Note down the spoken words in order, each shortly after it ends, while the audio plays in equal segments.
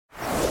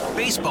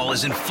Baseball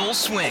is in full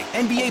swing.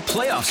 NBA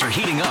playoffs are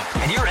heating up,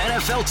 and your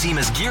NFL team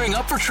is gearing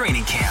up for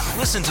training camp.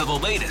 Listen to the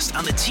latest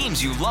on the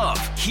teams you love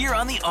here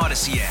on the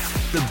Audacy app.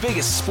 The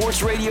biggest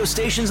sports radio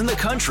stations in the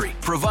country,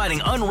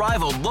 providing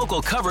unrivaled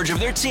local coverage of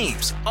their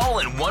teams, all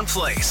in one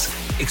place.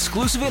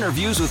 Exclusive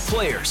interviews with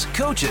players,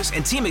 coaches,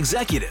 and team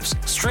executives,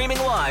 streaming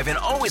live and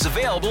always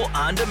available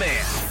on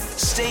demand.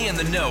 Stay in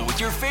the know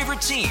with your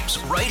favorite teams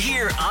right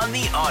here on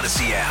the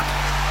Audacy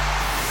app.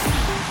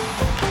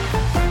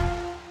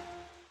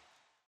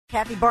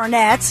 Kathy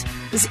Barnette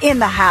is in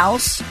the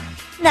house,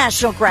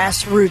 National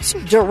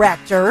Grassroots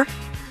Director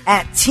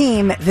at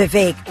Team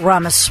Vivek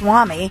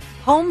Ramaswamy,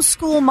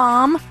 homeschool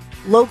mom,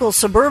 local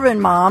suburban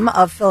mom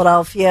of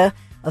Philadelphia,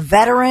 a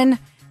veteran,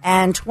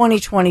 and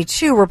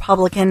 2022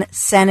 Republican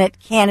Senate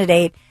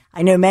candidate.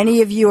 I know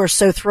many of you are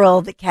so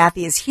thrilled that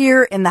Kathy is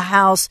here in the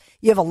house.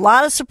 You have a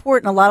lot of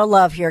support and a lot of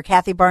love here,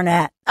 Kathy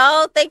Barnette.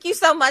 Oh, thank you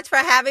so much for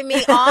having me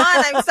on.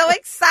 I'm so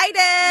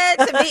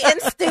excited to be in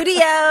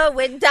studio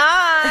with Don.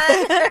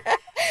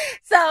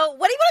 So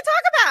what do you want to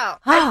talk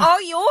about? I'm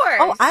all yours.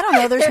 Oh, I don't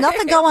know. There's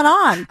nothing going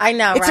on. I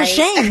know, it's right? It's a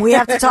shame. We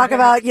have to talk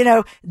about,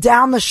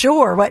 down the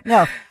shore. What?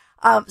 No.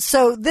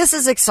 So this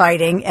is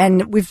exciting.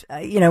 And we've,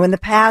 in the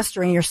past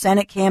during your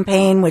Senate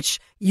campaign,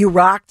 which you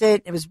rocked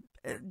it, it was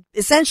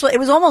essentially, it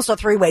was almost a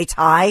three-way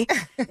tie.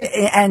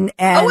 and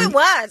it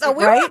was. Oh,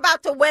 we were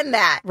about to win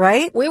that.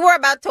 Right? We were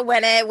about to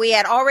win it. We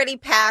had already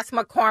passed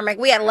McCormick.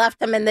 We had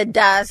left him in the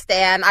dust,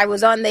 and I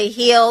was on the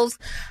heels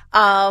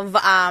of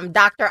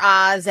Dr.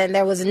 Oz, and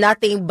there was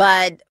nothing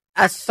but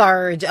a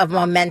surge of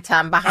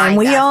momentum behind And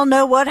we us. all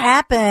know what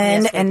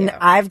happened, Yes, and do.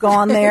 I've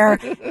gone there,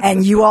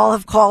 and you all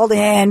have called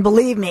in.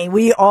 Believe me,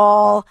 we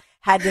all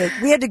had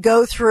to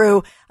go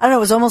through, I don't know, it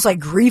was almost like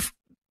grief.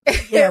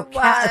 It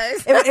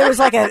was. It was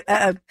like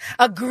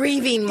a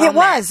grieving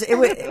moment. It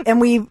was,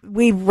 and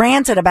we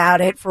ranted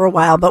about it for a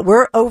while, but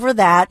we're over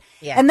that.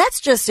 Yeah. And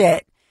that's just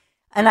it.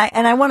 And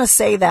I want to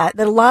say that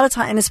a lot of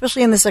time, and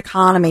especially in this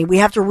economy, we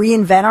have to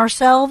reinvent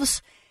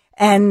ourselves.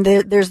 And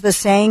there's the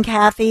saying,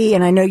 Kathy,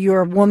 and I know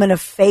you're a woman of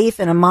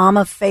faith and a mom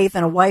of faith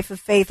and a wife of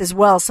faith as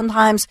well.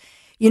 Sometimes,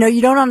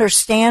 you don't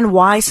understand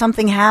why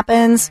something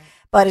happens. Right.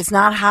 But it's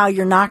not how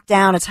you're knocked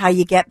down. It's how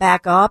you get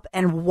back up.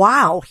 And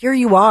wow, here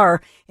you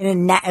are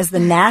as the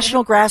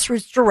National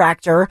Grassroots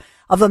Director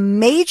of a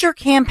major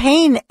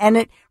campaign. And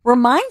it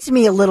reminds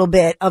me a little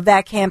bit of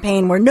that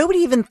campaign where nobody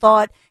even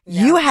thought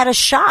you had a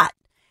shot.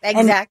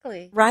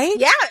 Exactly. And, right?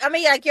 Yeah. I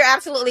mean, you're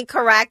absolutely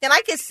correct. And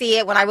I could see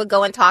it when I would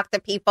go and talk to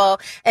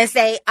people and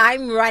say,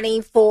 I'm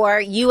running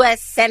for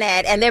U.S.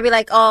 Senate. And they'd be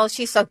like, oh,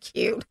 she's so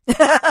cute.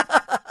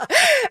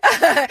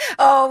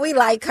 Oh, we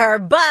like her.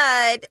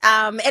 But,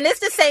 and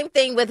it's the same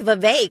thing with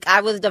Vivek.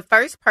 I was the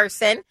first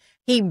person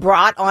he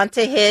brought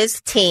onto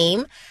his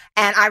team.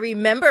 And I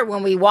remember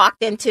when we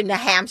walked into New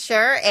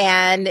Hampshire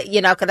and,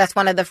 cause that's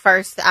one of the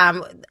first,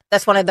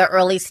 that's one of the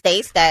early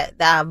states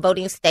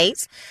voting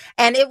states.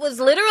 And it was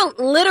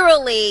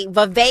literally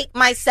Vivek,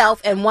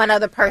 myself, and one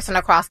other person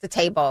across the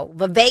table.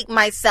 Vivek,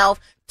 myself,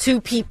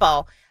 two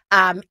people,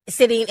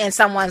 sitting in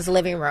someone's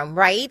living room,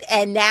 right?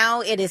 And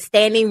now it is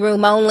standing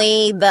room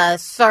only. The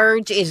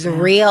surge is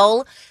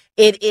real.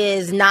 It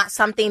is not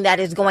something that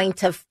is going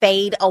to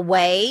fade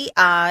away.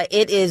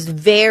 It is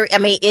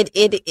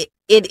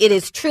it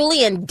is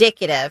truly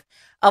indicative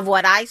of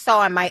what I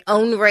saw in my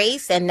own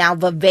race. And now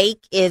Vivek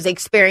is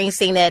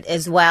experiencing it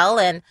as well.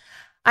 And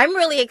I'm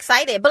really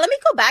excited. But let me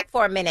go back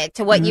for a minute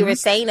to what you were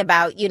saying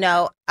about,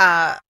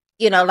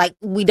 like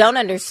we don't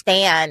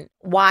understand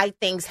why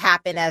things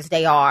happen as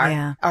they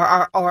are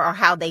or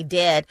how they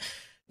did.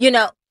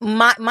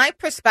 My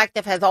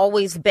perspective has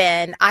always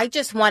been, I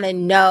just want to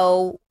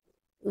know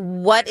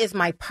what is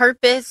my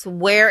purpose?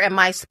 Where am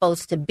I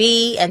supposed to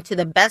be? And to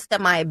the best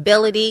of my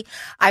ability,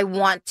 I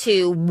want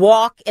to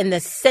walk in the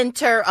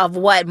center of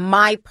what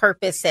my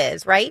purpose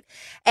is, right?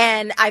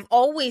 And I've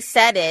always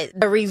said it,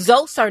 the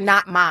results are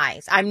not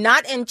mine. I'm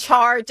not in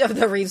charge of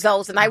the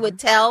results. And I would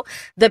tell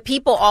the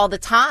people all the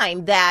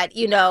time that,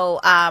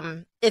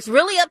 it's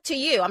really up to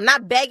you. I'm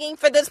not begging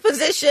for this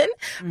position,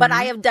 but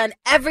I have done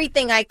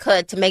everything I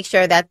could to make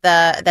sure that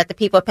the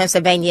people of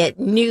Pennsylvania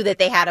knew that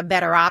they had a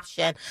better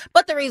option.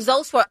 But the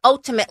results were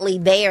ultimately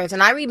theirs.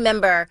 And I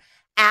remember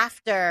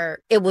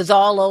after it was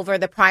all over,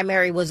 the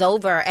primary was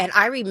over, and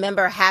I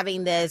remember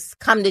having this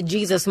come to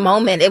Jesus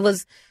moment. It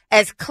was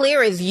as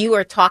clear as you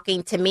are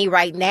talking to me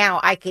right now.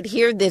 I could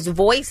hear this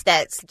voice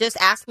that's just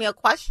asked me a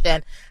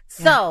question.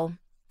 So,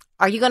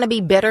 are you going to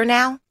be bitter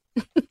now?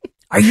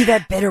 Are you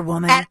that bitter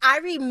woman? And I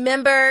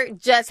remember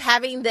just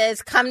having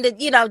this come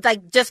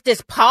to, just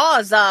this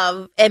pause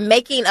and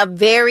making a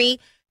very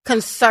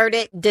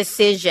concerted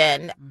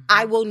decision.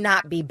 I will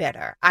not be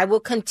bitter. I will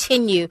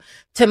continue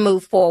to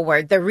move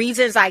forward. The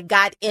reasons I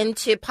got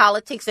into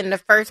politics in the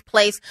first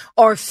place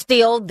are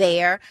still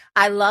there.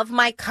 I love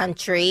my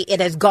country. It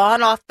has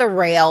gone off the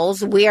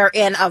rails. We are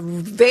in a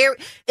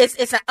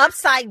it's an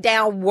upside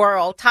down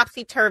world,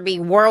 topsy-turvy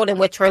world in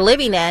which we're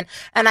living in.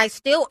 And I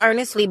still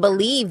earnestly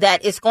believe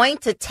that it's going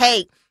to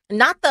take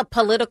not the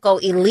political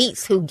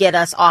elites who get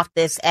us off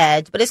this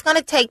edge, but it's going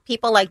to take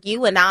people like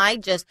you and I,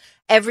 just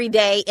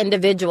everyday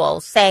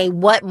individuals, say,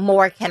 what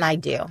more can I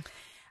do?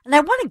 And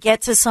I want to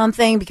get to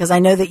something because I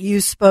know that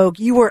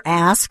you were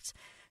asked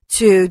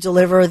to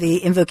deliver the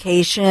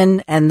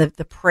invocation and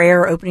the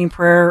prayer, opening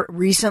prayer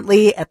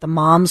recently at the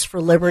Moms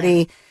for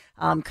Liberty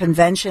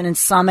convention and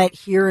summit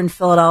here in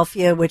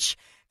Philadelphia, which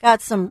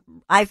got some,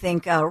 I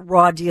think,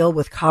 raw deal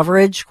with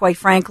coverage, quite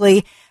frankly.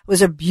 It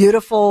was a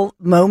beautiful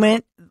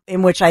moment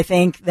in which I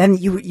think then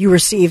you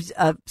received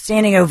a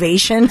standing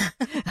ovation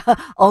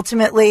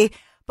ultimately.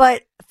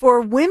 But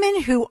for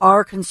women who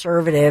are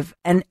conservative,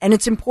 and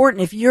it's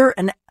important, if you're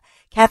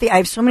Kathy, I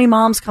have so many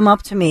moms come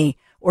up to me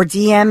or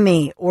DM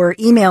me or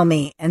email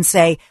me and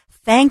say,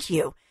 thank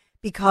you,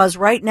 because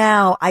right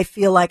now I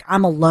feel like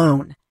I'm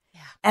alone.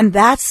 Yeah.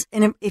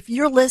 And if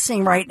you're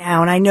listening right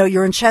now, and I know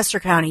you're in Chester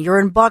County, you're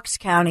in Bucks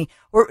County,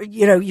 or,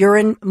 you're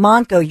in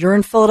Montgo, you're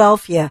in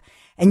Philadelphia,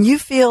 and you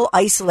feel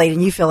isolated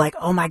and you feel like,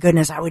 oh my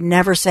goodness, I would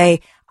never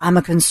say I'm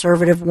a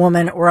conservative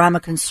woman or I'm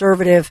a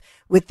conservative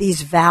with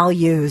these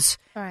values,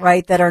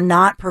 right, that are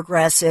not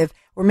progressive.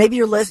 Or maybe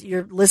you're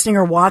listening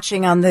or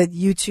watching on the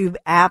YouTube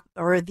app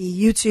or the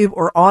YouTube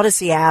or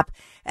Audacy app,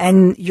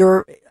 and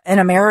you're an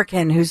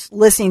American who's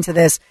listening to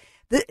this.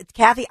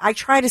 Kathy, I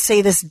try to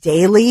say this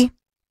daily,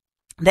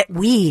 that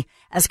we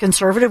as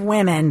conservative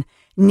women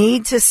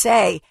need to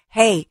say,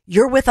 hey,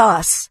 you're with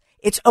us.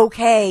 It's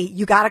okay.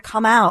 You got to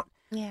come out.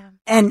 Yeah.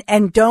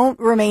 And don't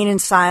remain in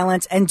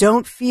silence, and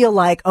don't feel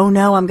like, oh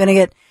no, I'm going to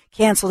get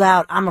canceled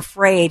out. I'm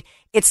afraid.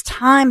 It's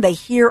time they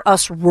hear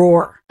us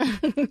roar.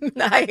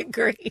 I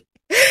agree.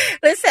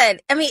 Listen,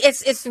 I mean,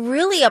 it's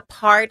really a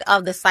part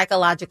of the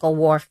psychological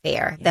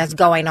warfare that's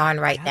going on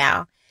right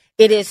now.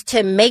 It is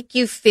to make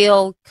you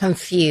feel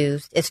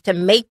confused. It's to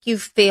make you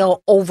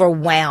feel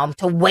overwhelmed,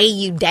 to weigh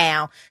you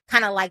down,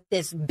 kind of like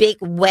this big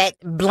wet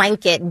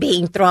blanket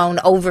being thrown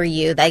over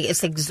you. That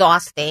it's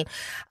exhausting.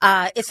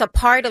 It's a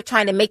part of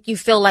trying to make you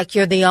feel like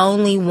you're the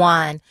only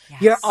one.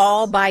 Yes. You're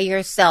all by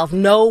yourself.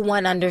 No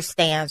one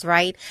understands,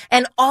 right?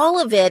 And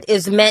all of it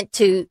is meant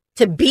to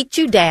beat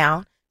you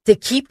down, to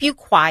keep you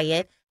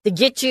quiet, to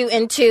get you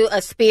into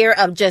a sphere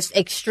of just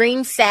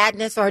extreme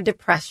sadness or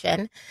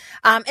depression,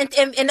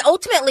 and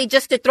ultimately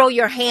just to throw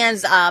your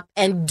hands up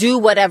and do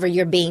whatever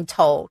you're being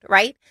told,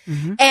 right?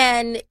 Mm-hmm.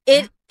 And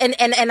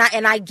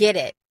I get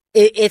it.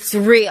 It's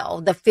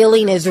real. The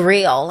feeling is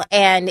real,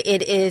 and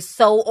it is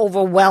so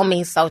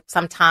overwhelming. So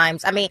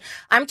sometimes, I mean,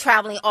 I'm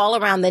traveling all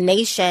around the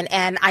nation,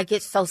 and I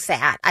get so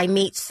sad. I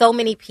meet so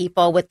many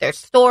people with their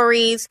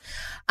stories.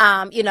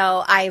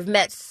 I've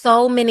met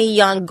so many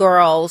young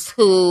girls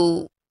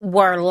who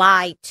were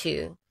lied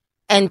to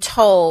and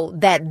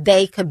told that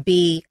they could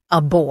be a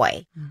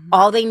boy. Mm-hmm.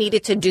 All they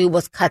needed to do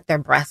was cut their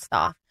breast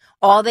off.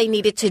 All they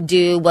needed to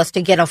do was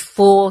to get a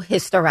full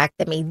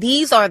hysterectomy.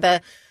 These are the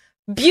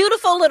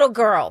beautiful little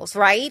girls,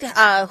 right?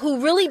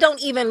 Who really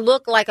don't even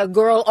look like a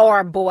girl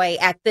or a boy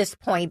at this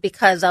point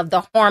because of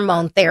the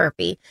hormone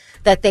therapy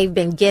that they've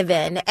been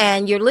given.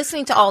 And you're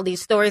listening to all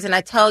these stories, and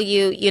I tell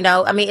you,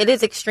 it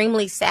is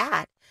extremely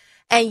sad.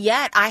 And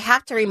yet I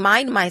have to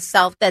remind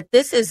myself that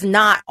this is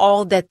not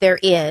all that there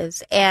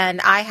is. And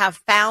I have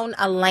found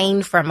a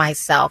lane for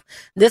myself.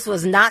 This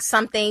was not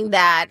something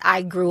that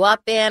I grew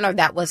up in or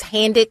that was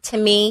handed to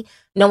me.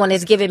 No one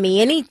has given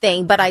me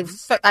anything, but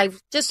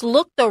I've just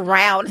looked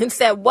around and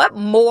said, what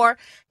more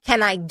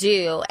can I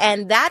do?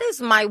 And that is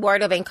my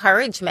word of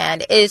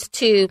encouragement, is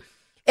to,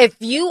 if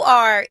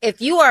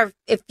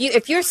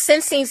you're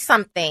sensing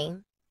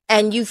something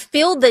and you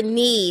feel the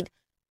need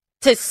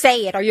to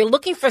say it, or you're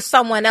looking for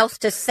someone else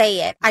to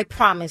say it, I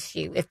promise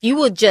you, if you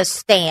would just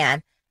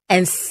stand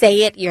and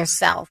say it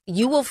yourself,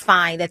 you will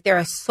find that there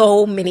are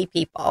so many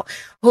people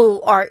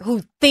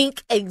who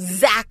think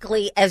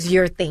exactly as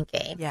you're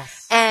thinking.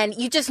 Yes. And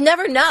you just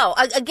never know.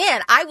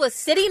 Again, I was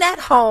sitting at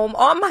home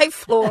on my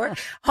floor,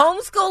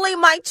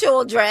 homeschooling my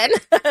children.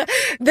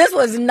 This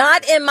was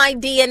not in my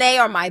DNA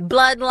or my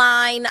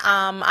bloodline.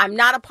 I'm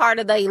not a part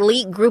of the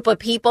elite group of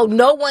people.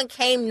 No one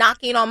came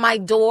knocking on my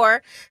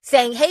door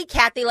saying, hey,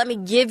 Kathy, let me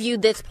give you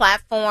this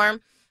platform.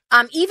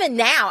 Even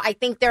now, I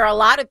think there are a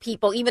lot of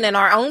people, even in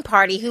our own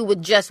party, who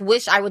would just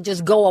wish I would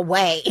just go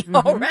away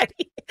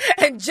already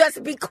and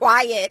just be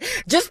quiet,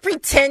 just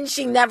pretend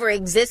she never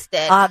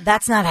existed.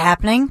 That's not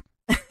happening.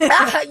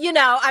 I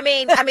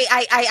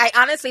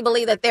honestly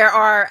believe that there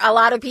are a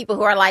lot of people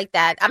who are like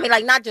that. I mean,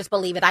 like, not just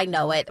believe it, I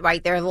know it,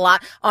 right? There's a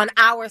lot on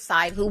our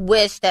side who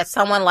wish that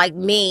someone like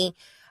me,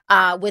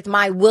 with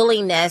my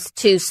willingness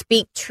to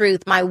speak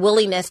truth, my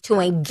willingness to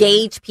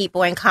engage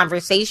people in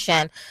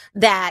conversation,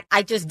 that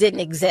I just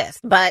didn't exist.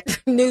 But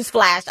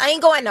newsflash, I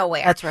ain't going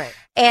nowhere. That's right.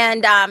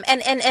 And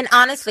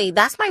honestly,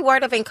 that's my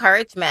word of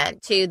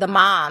encouragement to the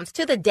moms,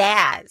 to the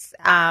dads.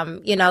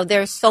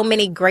 There's so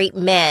many great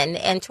men,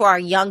 and to our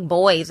young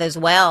boys as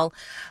well.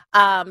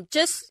 I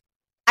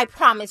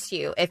promise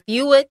you, if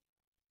you would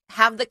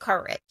have the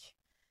courage,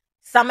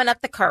 summon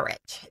up the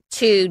courage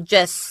to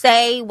just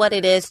say what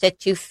it is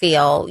that you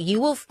feel,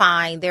 you will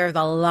find there's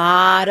a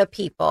lot of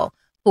people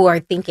who are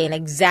thinking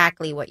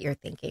exactly what you're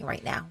thinking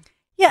right now.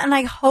 Yeah, and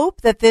I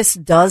hope that this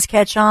does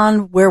catch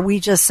on where we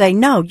just say,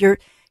 no, you're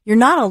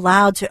not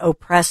allowed to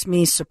oppress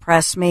me,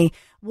 suppress me.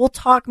 We'll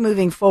talk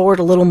moving forward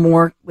a little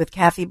more with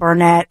Kathy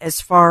Barnette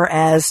as far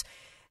as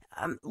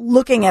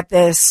looking at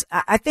this.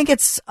 I think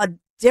it's a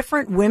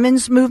different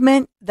women's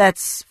movement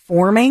that's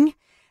forming.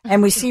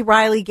 And we see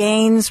Riley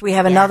Gaines. We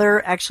have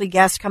another actually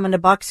guest coming to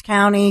Bucks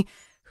County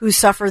who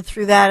suffered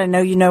through that. I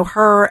know you know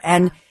her.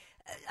 And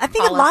I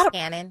think Paula a lot of,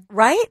 Scannon.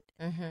 right?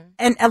 Mm-hmm.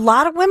 And a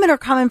lot of women are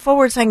coming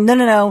forward saying,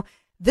 no,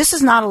 this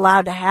is not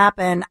allowed to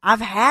happen.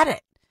 I've had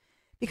it.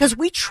 Because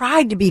we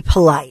tried to be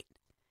polite.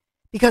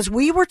 Because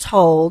we were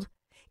told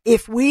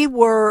if we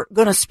were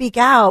going to speak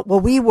out, well,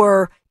 we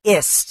were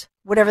ist,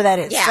 whatever that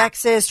is,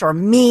 sexist or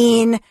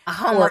mean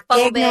or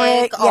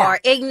ignorant. Or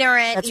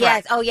ignorant. That's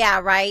yes. right. Oh, yeah,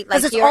 right.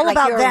 Like it's you're, all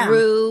about you're them.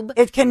 Rube.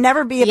 It can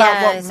never be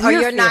about what we're or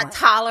you're feeling. not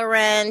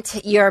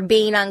tolerant. You're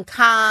being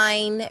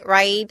unkind,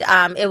 right?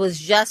 It was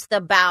just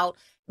about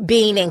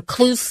being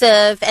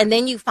inclusive. And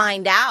then you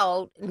find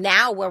out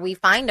now where we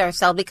find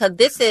ourselves, because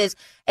this is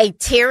a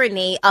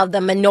tyranny of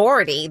the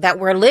minority that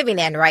we're living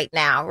in right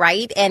now,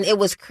 right? And it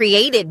was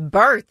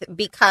birthed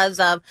because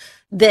of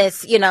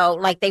this,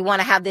 like they want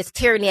to have this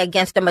tyranny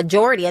against the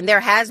majority. And there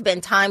has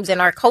been times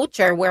in our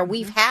culture where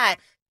we've had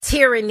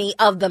tyranny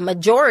of the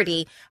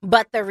majority,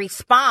 but the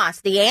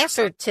response, the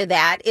answer to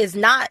that is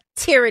not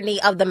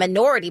tyranny of the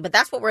minority, but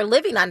that's what we're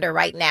living under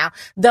right now.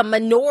 The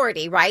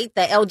minority, right?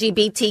 The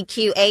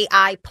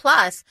LGBTQAI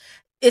plus,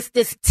 it's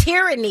this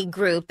tyranny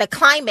group, the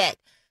climate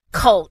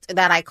cult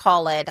that I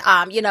call it.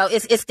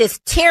 It's this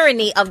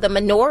tyranny of the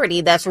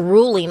minority that's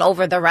ruling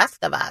over the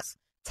rest of us.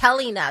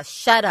 Telling us,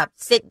 shut up,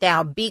 sit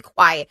down, be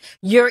quiet.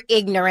 You're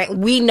ignorant.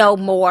 We know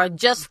more.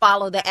 Just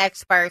follow the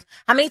experts.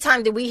 How many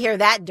times did we hear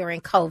that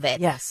during COVID?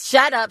 Yes.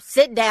 Shut up,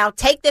 sit down,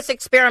 take this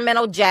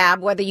experimental jab,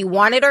 whether you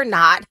want it or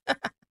not.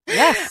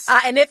 Yes.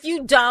 And if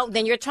you don't,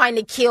 then you're trying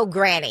to kill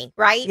Granny,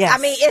 right? Yes. I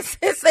mean,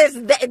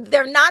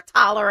 they're not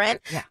tolerant.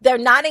 Yeah. They're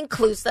not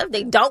inclusive.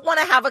 They don't want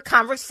to have a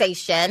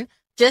conversation.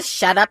 Just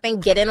shut up and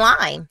get in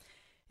line.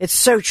 It's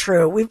so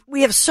true.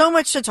 We have so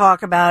much to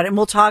talk about, and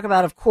we'll talk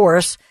about, of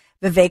course,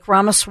 Vivek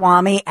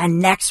Ramaswamy, and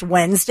next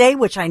Wednesday,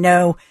 which I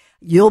know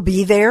you'll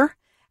be there.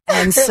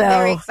 And so,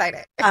 very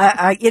excited.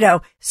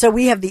 So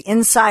we have the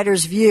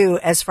insider's view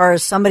as far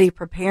as somebody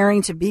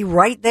preparing to be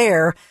right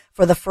there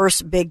for the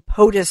first big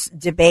POTUS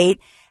debate,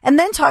 and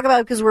then talk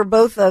about, because we're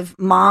both of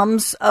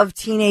moms of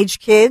teenage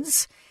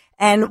kids,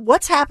 and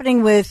what's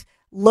happening with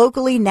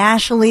locally,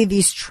 nationally,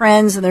 these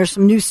trends. And there's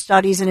some new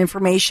studies and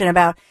information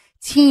about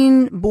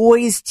teen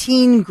boys,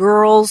 teen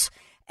girls.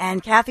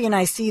 And Kathy and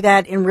I see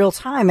that in real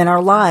time in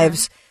our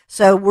lives.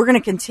 So we're going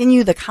to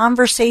continue the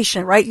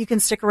conversation, right? You can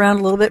stick around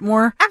a little bit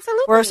more.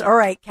 Absolutely. For us. All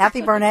right.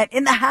 Kathy Barnette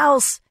in the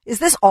house. Is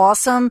this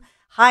awesome?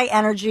 High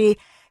energy.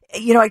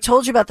 I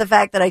told you about the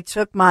fact that I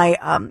took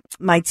my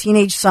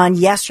teenage son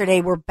yesterday.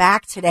 We're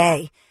back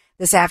today,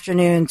 this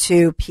afternoon,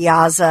 to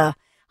Piazza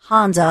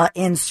Honda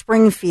in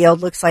Springfield.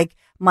 Looks like,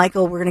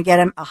 Michael, we're going to get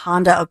him a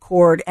Honda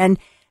Accord. And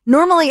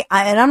normally,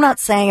 and I'm not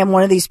saying I'm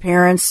one of these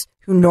parents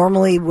who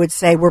normally would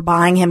say we're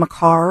buying him a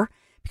car,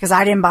 because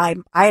I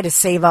had to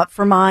save up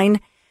for mine.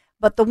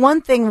 But the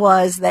one thing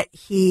was that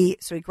he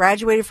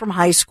graduated from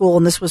high school,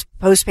 and this was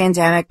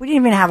post-pandemic. We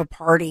didn't even have a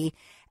party.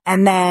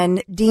 And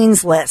then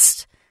Dean's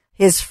List,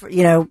 at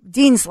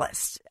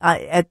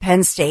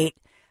Penn State,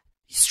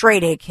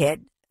 straight A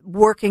kid,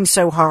 working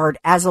so hard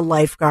as a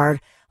lifeguard,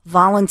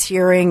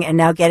 volunteering, and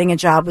now getting a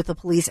job with the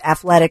Police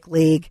Athletic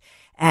League,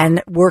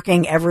 and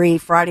working every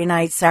Friday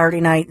night,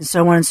 Saturday night, and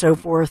so on and so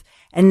forth.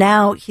 And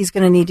now he's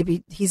going to need to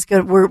be,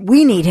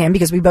 we need him,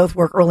 because we both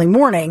work early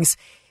mornings.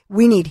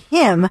 We need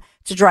him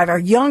to drive our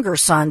younger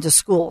son to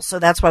school. So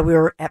that's why we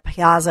were at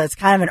Piazza. It's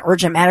kind of an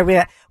urgent matter. We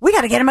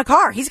got to get him a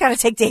car. He's got to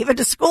take David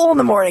to school in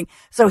the morning.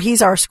 So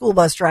he's our school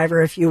bus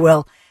driver, if you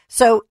will.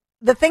 So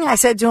the thing I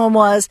said to him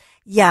was,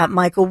 yeah,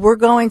 Michael, we're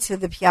going to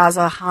the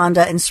Piazza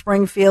Honda in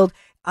Springfield.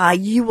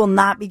 You will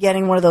not be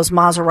getting one of those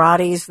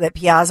Maseratis that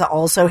Piazza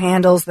also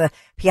handles, the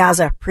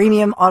Piazza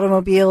Premium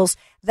Automobiles.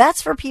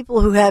 That's for people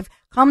who have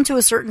come to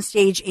a certain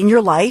stage in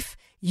your life.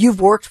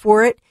 You've worked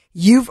for it.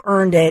 You've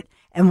earned it.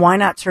 And why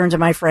not turn to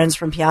my friends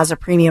from Piazza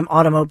Premium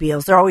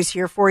Automobiles? They're always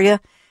here for you,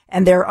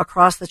 and they're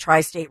across the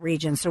tri-state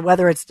region. So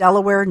whether it's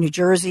Delaware, New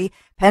Jersey,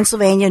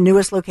 Pennsylvania,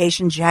 newest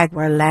location,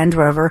 Jaguar Land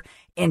Rover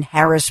in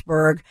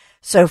Harrisburg.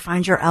 So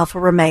find your Alfa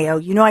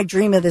Romeo. I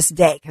dream of this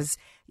day, because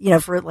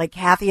for like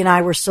Kathy and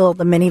I, we're still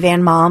the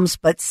minivan moms,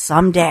 but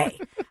someday,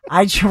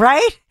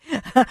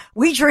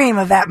 we dream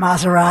of that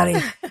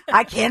Maserati.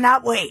 I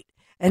cannot wait.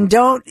 And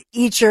don't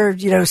eat your,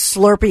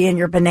 Slurpee and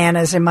your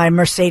bananas in my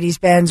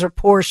Mercedes-Benz or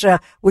Porsche,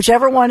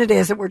 whichever one it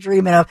is that we're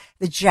dreaming of.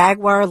 The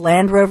Jaguar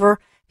Land Rover,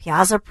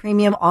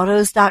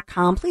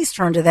 PiazzaPremiumAutos.com. Please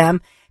turn to them.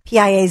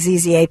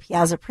 Piazza,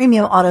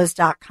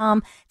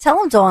 PiazzaPremiumAutos.com. Tell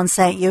them Dawn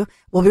sent you.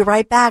 We'll be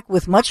right back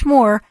with much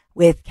more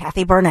with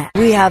Kathy Barnette.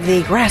 We have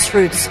the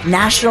Grassroots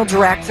National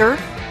Director,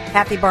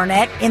 Kathy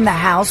Barnette, in the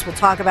house. We'll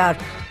talk about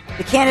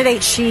the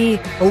candidate she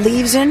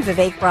believes in,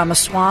 Vivek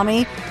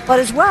Ramaswamy,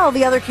 but as well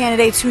the other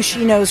candidates who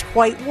she knows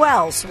quite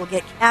well. So we'll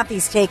get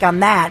Kathy's take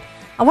on that.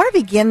 I want to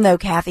begin, though,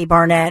 Kathy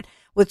Barnette,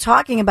 with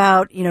talking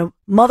about,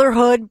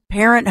 motherhood,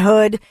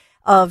 parenthood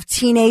of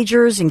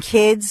teenagers and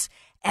kids,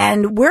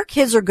 and where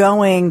kids are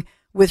going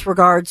with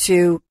regard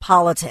to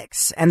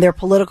politics and their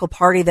political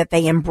party that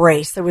they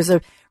embrace. There was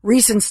a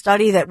recent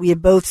study that we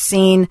had both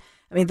seen.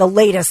 I mean, the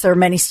latest, there are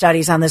many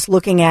studies on this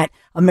looking at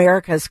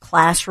America's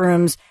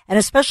classrooms and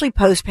especially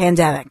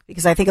post-pandemic,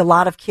 because I think a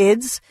lot of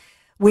kids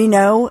we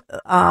know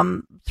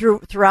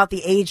throughout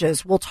the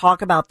ages will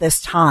talk about this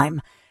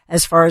time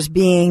as far as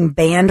being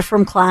banned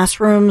from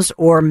classrooms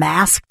or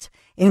masked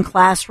in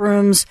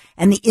classrooms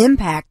and the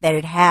impact that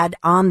it had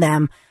on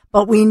them.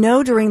 But we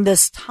know during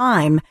this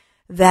time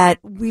that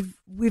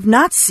we've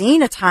not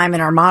seen a time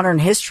in our modern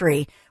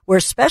history where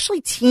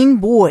especially teen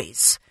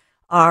boys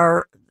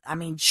are,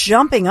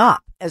 jumping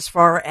up as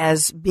far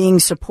as being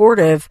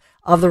supportive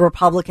of the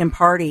Republican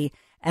Party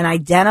and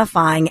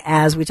identifying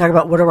as, we talk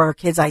about what do our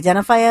kids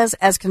identify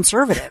as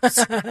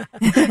conservatives.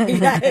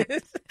 Yes.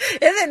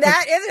 Isn't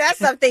that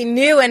something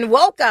new and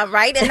welcome,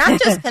 right? And not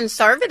just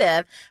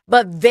conservative,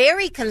 but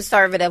very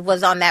conservative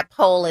was on that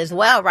poll as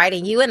well, right?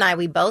 And you and I,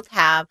 we both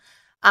have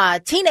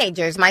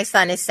teenagers. My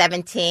son is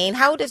 17.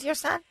 How old is your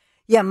son?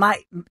 Yeah,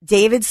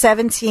 David's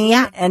 17,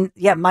 and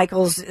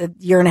Michael's a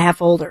year and a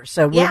half older.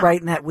 So we're right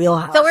in that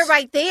wheelhouse. So we're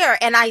right there,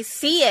 and I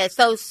see it.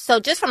 So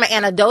just from an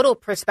anecdotal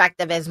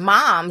perspective, as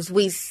moms,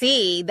 we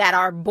see that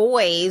our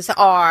boys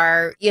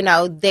are,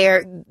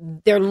 they're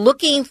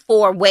looking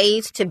for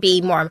ways to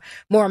be more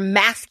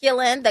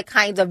masculine. The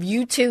kinds of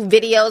YouTube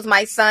videos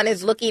my son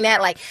is looking at,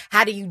 like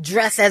how do you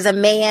dress as a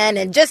man,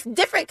 and just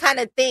different kind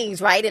of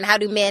things, right? And how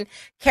do men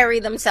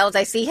carry themselves?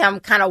 I see him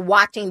kind of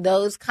watching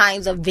those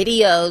kinds of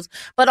videos,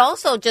 but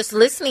also just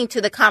listening to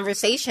the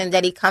conversation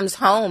that he comes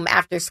home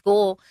after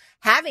school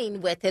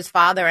having with his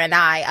father and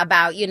I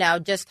about,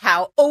 just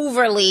how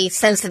overly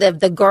sensitive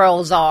the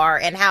girls are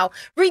and how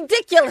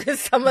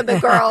ridiculous some of the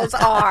girls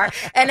are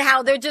and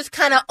how they're just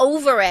kind of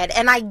over it.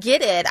 And I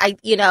get it.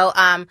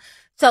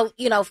 So,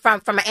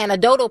 from an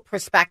anecdotal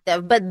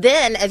perspective, but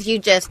then as you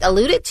just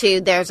alluded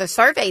to, there's a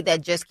survey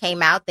that just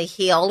came out. The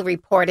Hill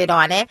reported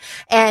on it.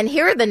 And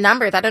here are the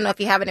numbers. I don't know if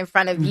you have it in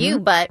front of you,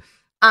 but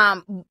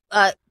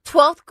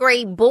 12th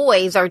grade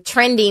boys are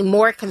trending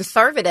more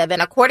conservative.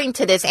 And according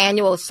to this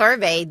annual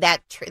survey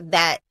that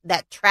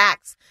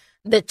tracks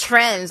the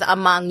trends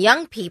among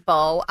young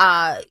people,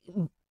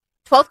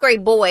 12th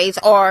grade boys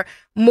are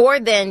more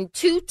than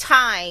 2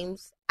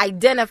 times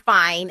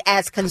identifying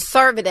as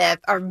conservative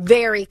or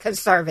very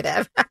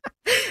conservative.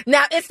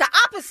 Now, it's the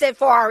opposite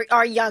for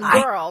our young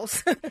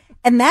girls.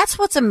 And that's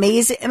what's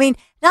amazing. I mean,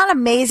 not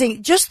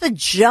amazing, just the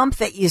jump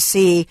that you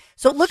see.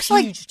 So it looks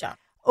Huge like jump.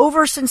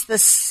 Over since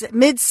the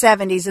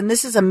mid-'70s, and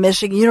this is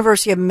a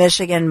University of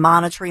Michigan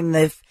monitoring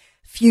the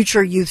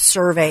Future Youth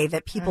Survey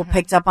that people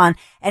picked up on,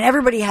 and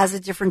everybody has a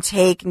different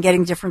take and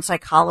getting different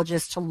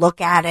psychologists to look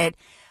at it.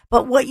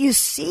 But what you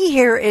see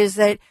here is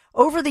that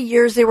over the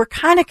years, they were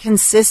kind of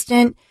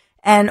consistent,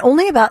 and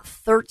only about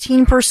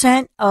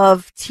 13%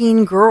 of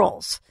teen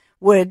girls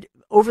would,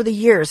 over the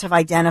years, have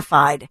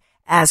identified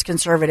as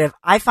conservative.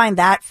 I find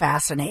that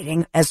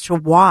fascinating as to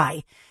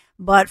why.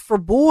 But for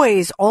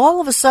boys,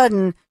 all of a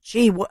sudden,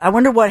 I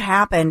wonder what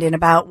happened in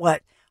about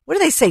what do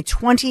they say,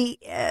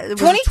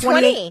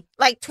 2020?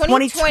 Like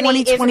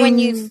 2020 is when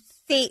you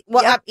see,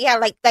 like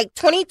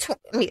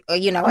 2020,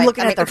 I'm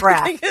looking at the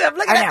graph. I'm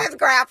looking at this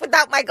graph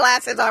without my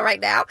glasses on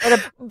right now.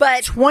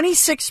 But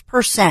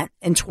 26%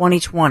 in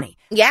 2020.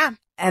 Yeah.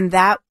 And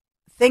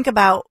think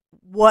about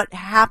what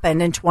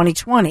happened in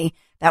 2020.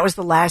 That was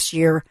the last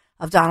year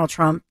of Donald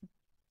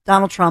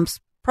Trump's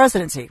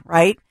presidency,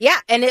 right? Yeah,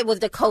 and it was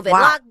the COVID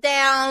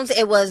lockdowns.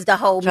 It was the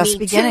whole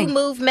Me Too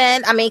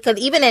movement. I mean, because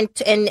even in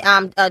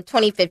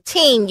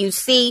 2015, you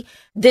see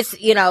this,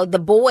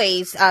 the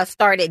boys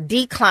started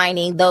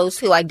declining, those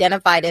who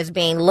identified as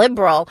being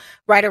liberal.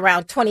 Right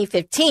around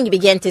 2015, you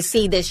begin to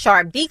see this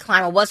sharp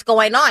decline. Well, what's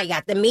going on? You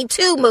got the Me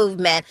Too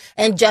movement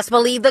and just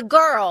believe the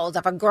girls.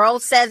 If a girl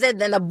says it,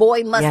 then a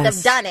boy must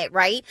have done it,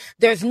 right?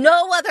 There's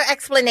no other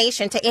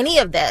explanation to any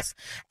of this.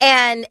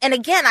 And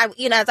again,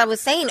 as I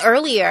was saying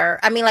earlier,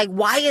 I mean, like,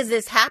 why is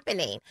this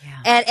happening?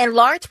 Yeah. And in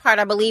large part,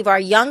 I believe our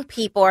young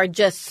people are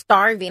just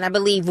starving. I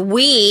believe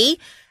we,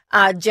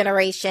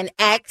 Generation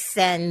X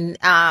and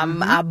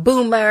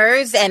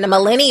boomers and the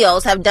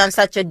millennials have done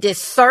such a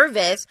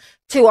disservice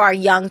to our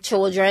young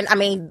children. I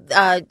mean,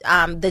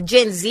 the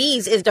Gen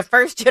Zs is the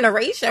first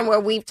generation where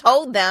we've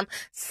told them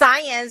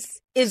science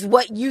is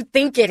what you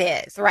think it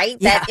is, right?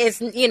 Yeah. That is,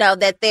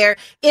 that there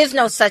is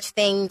no such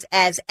things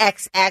as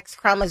XX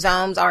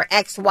chromosomes or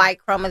XY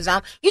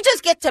chromosome. You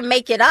just get to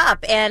make it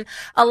up. And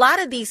a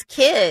lot of these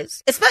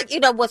kids, especially,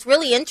 what's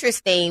really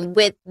interesting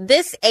with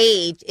this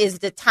age is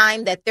the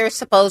time that they're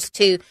supposed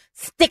to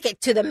stick it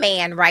to the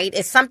man, right?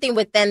 It's something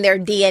within their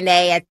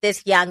DNA at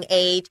this young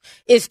age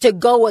is to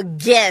go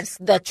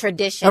against the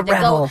tradition,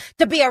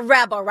 to be a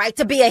rebel, right?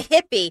 To be a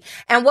hippie.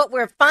 And what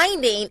we're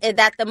finding is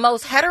that the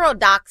most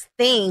heterodox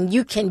thing you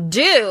you can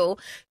do,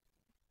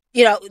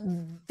 you know,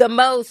 the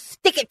most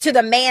stick it to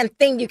the man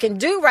thing you can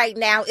do right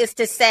now is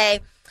to say,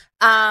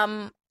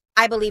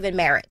 I believe in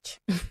marriage.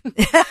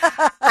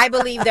 I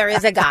believe there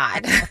is a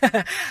God.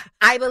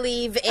 I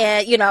believe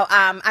in,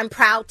 I'm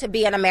proud to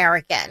be an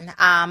American.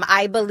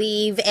 I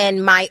believe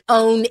in my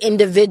own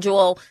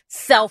individual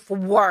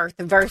self-worth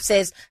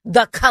versus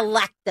the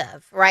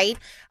collective, right?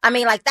 I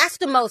mean, like, that's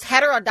the most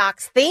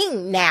heterodox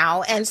thing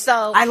now. And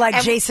so I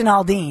like Jason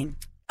Aldean.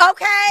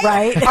 Okay.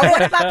 Right. Or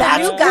what about the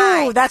new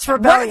guy? Ooh, that's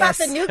rebellious. What about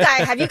the new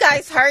guy? Have you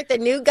guys heard the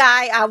new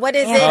guy? What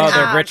is it? Oh,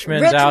 the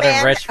Richmond out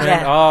in Richmond.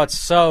 Yeah. Oh, it's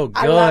so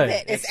good. I love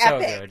it. It's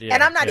epic. So good. Yeah,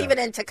 and I'm not even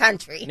into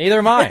country. Neither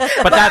am I.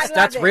 But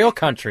that's real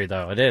country,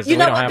 though. It is. You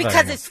know what?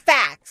 Because it's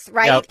facts,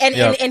 right?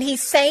 Yep, And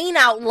he's saying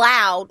out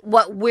loud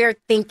what we're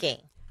thinking.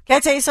 Can I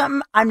tell you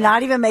something? I'm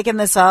not even making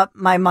this up.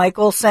 My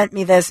Michael sent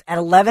me this at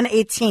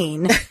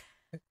 11:18.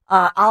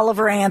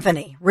 Oliver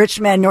Anthony,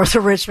 Richmond, north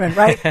of Richmond,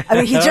 right? I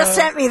mean, he just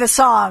sent me the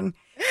song.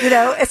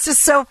 It's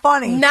just so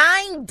funny.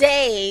 9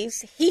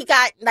 days, he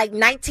got like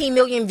 19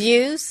 million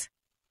views,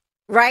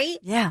 right?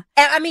 Yeah.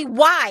 And, I mean,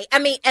 why? I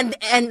mean,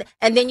 and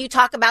then you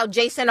talk about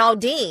Jason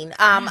Aldean.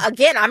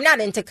 Again, I'm not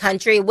into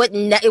country. It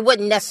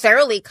wouldn't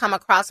necessarily come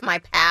across my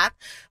path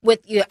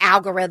with your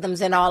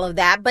algorithms and all of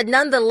that. But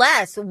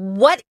nonetheless,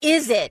 what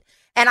is it?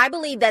 And I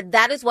believe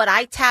that is what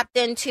I tapped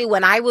into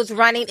when I was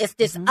running. It's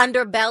this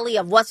underbelly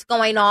of what's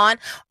going on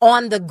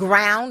the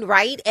ground,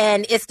 right?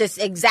 And it's this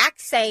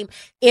exact same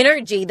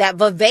energy that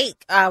Vivek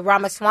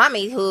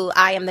Ramaswamy, who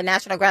I am the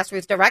National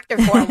Grassroots Director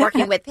for and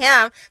working with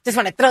him, just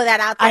want to throw that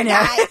out there.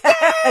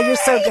 I know. You're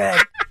so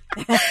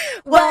good.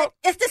 But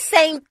it's the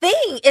same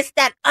thing. It's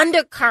that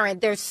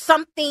undercurrent. There's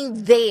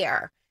something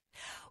there.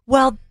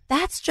 Well,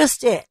 that's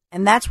just it.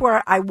 And that's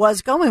where I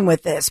was going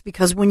with this,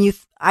 because when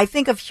I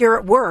think of Here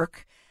at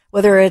Work,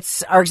 whether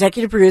it's our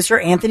executive producer,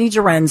 Anthony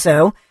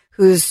Dorenzo,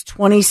 who's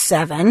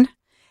 27,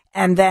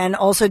 and then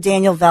also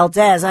Daniel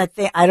Valdez. I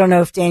don't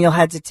know if Daniel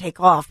had to take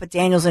off, but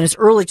Daniel's in his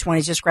early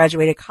 20s, just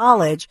graduated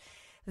college.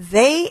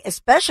 They,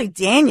 especially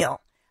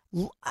Daniel,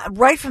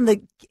 right from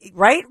the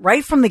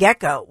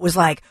get-go, was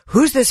like,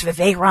 who's this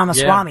Vivek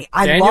Ramaswamy?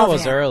 Yeah, Daniel love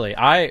was him. early.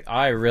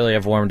 I really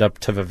have warmed up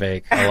to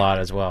Vivek a lot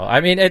as well.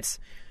 I mean,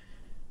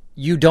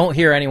 you don't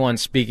hear anyone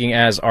speaking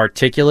as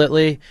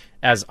articulately,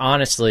 as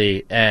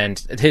honestly, and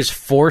his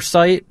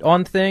foresight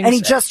on things. And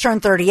he just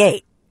turned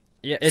 38.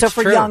 Yeah, it's so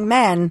for true. young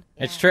men.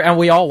 It's true. And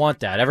we all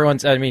want that.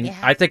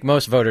 I think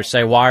most voters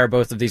say, why are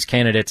both of these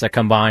candidates a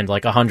combined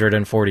like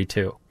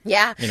 142?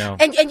 Yeah.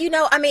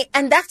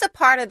 And that's a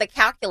part of the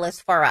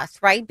calculus for us,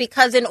 right?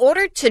 Because in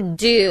order to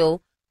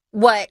do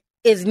what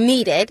is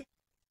needed,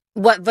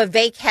 what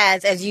Vivek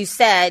has, as you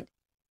said,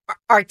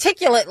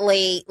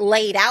 articulately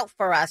laid out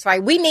for us,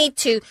 right? We need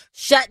to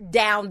shut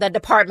down the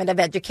Department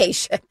of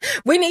Education.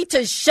 We need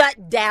to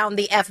shut down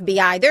the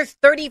FBI. There's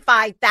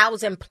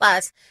 35,000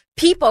 plus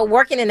people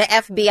working in the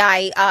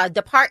FBI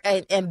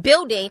department and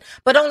building,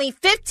 but only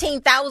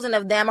 15,000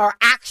 of them are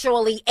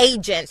actually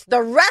agents.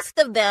 The rest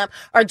of them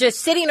are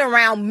just sitting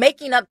around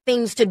making up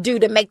things to do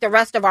to make the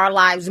rest of our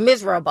lives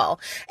miserable.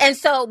 And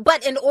so,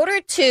 but in order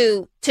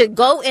to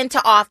go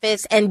into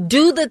office and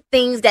do the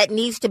things that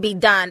needs to be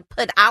done,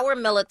 put our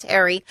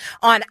military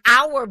on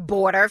our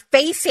border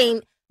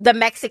facing the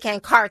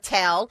Mexican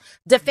cartel,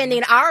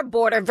 defending our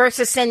border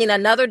versus sending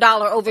another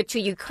dollar over to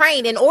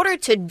Ukraine. In order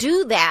to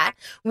do that,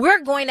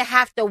 we're going to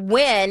have to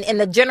win in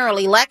the general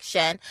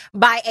election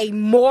by a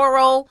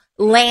moral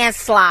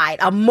landslide,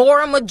 a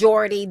moral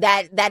majority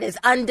that is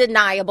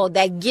undeniable,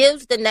 that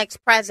gives the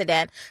next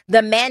president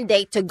the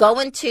mandate to go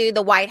into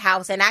the White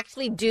House and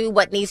actually do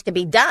what needs to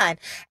be done.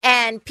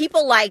 And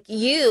people like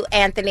you,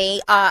 Anthony,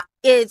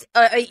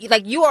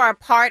 you are a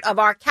part of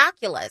our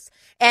calculus,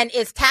 and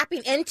is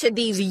tapping into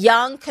these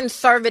young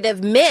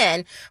conservative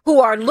men who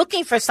are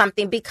looking for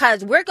something,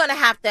 because we're going to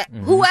have to,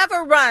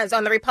 whoever runs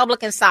on the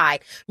Republican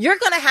side, you're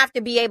going to have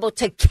to be able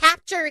to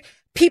capture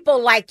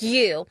people like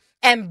you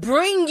and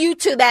bring you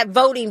to that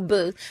voting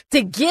booth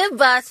to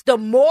give us the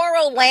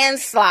moral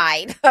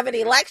landslide of an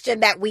election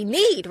that we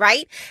need,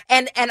 right?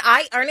 And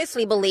I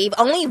earnestly believe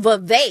only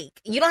Vivek,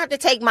 you don't have to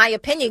take my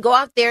opinion, go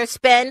out there,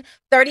 spend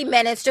 30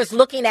 minutes just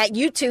looking at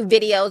YouTube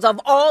videos of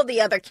all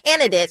the other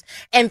candidates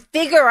and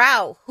figure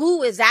out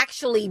who is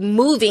actually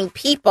moving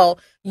people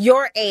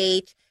your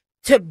age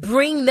to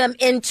bring them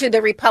into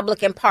the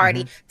Republican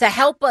Party to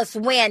help us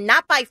win,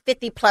 not by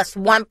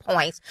 50+1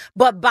 points,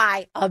 but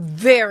by a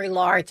very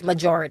large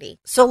majority.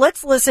 So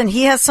let's listen.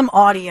 He has some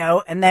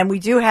audio, and then we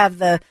do have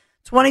the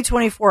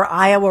 2024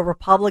 Iowa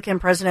Republican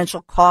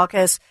Presidential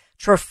Caucus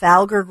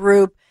Trafalgar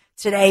Group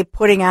today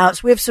putting out.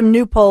 So we have some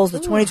new polls, the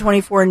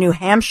 2024 New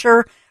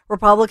Hampshire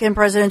Republican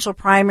Presidential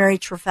Primary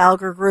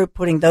Trafalgar Group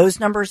putting those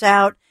numbers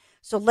out.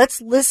 So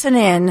let's listen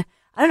in.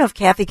 I don't know if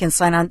Kathy can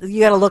sign on.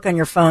 You got to look on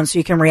your phone so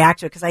you can react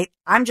to it, because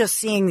I'm just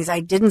seeing these. I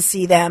didn't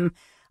see them.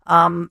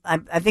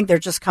 I think they're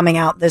just coming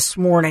out this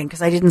morning,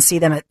 because I didn't see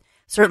them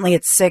certainly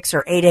at 6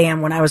 or 8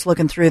 a.m. when I was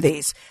looking through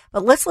these.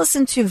 But let's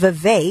listen to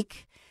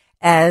Vivek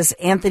as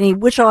Anthony.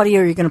 Which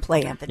audio are you going to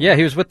play, Anthony? Yeah,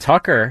 he was with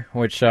Tucker,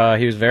 which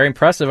he was very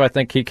impressive. I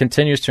think he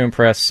continues to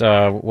impress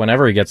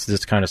whenever he gets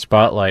this kind of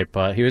spotlight.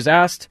 But he was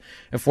asked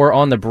if we're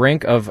on the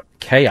brink of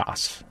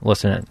chaos.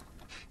 Listen in.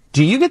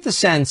 Do you get the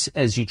sense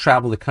as you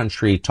travel the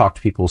country, talk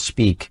to people,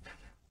 speak,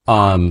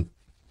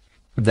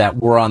 that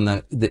we're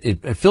on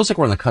it feels like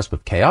we're on the cusp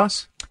of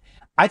chaos?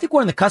 I think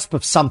we're on the cusp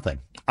of something.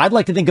 I'd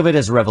like to think of it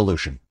as a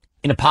revolution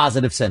in a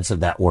positive sense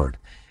of that word.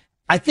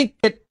 I think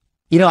that,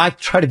 I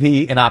try to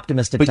be an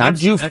optimist at times.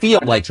 But you feel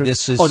like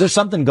this is... Oh, there's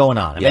something going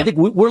on. I think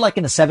we're like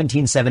in a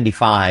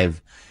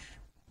 1775,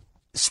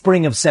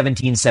 spring of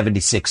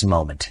 1776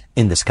 moment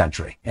in this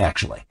country,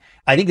 actually.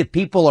 I think that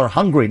people are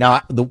hungry.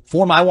 Now, the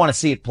form I want to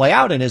see it play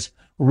out in is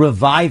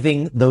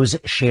reviving those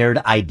shared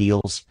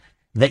ideals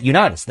that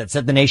unite us, that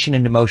set the nation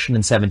into motion in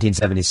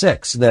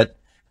 1776, that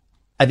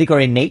I think are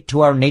innate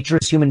to our nature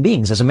as human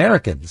beings, as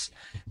Americans.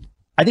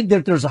 I think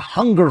that there's a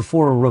hunger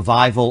for a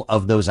revival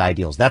of those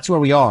ideals. That's where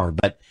we are,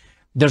 but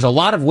there's a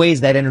lot of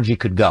ways that energy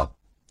could go.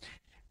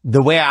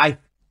 The way I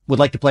would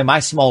like to play my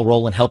small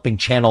role in helping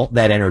channel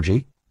that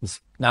energy, it's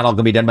not all going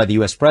to be done by the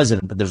U.S.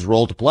 president, but there's a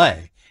role to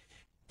play,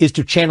 is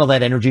to channel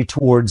that energy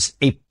towards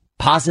a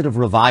positive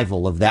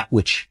revival of that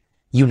which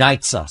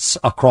unites us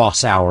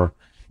across our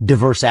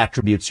diverse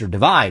attributes or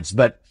divides.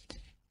 But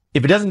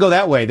if it doesn't go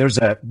that way, there's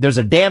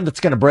a dam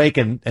that's going to break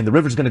and the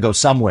river's going to go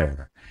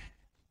somewhere.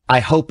 I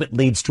hope it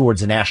leads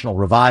towards a national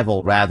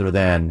revival rather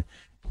than,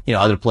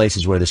 other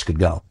places where this could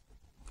go.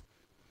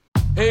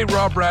 Hey,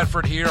 Rob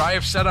Bradford here. I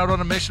have set out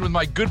on a mission with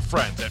my good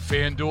friends at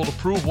FanDuel to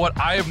prove what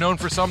I have known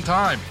for some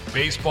time.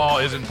 Baseball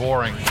isn't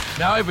boring.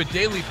 Now I have a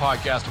daily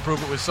podcast to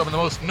prove it with some of the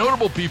most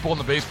notable people in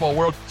the baseball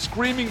world,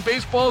 screaming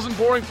baseball isn't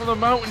boring from the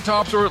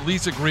mountaintops, or at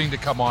least agreeing to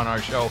come on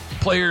our show.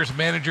 Players,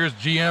 managers,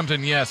 GMs,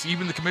 and yes,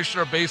 even the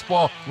commissioner of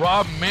baseball,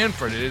 Rob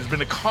Manfred. It has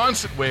been a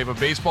constant wave of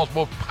baseball's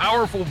most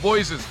powerful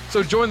voices.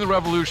 So join the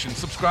revolution.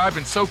 Subscribe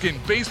and soak in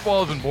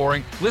Baseball Isn't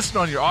Boring. Listen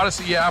on your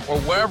Audacy app or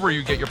wherever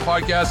you get your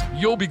podcasts.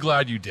 You'll be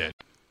glad you did.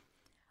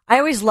 I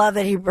always love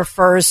that he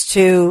refers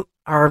to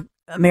our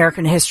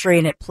American history,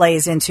 and it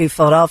plays into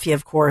Philadelphia,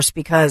 of course,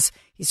 because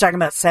he's talking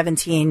about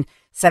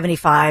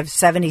 1775,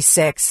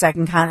 76,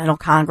 Second Continental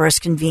Congress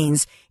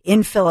convenes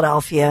in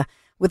Philadelphia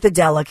with the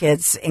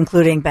delegates,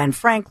 including Ben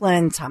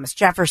Franklin, Thomas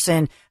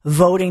Jefferson,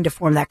 voting to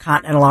form that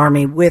Continental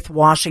Army with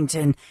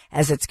Washington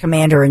as its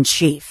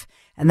commander-in-chief.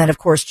 And then, of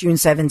course, June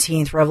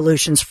 17th,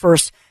 Revolution's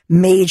first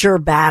major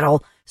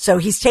battle. So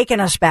he's taken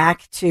us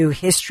back to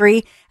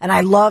history, and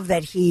I love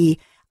that he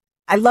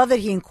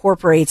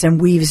incorporates and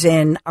weaves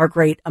in our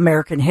great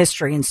American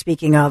history. And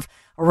speaking of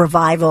a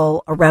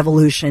revival, a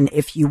revolution,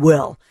 if you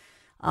will.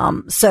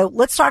 So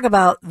let's talk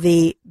about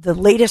the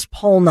latest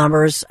poll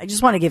numbers. I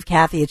just want to give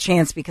Kathy a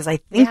chance because I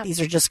think these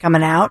are just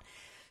coming out.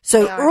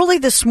 So early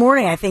this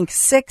morning, I think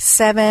 6,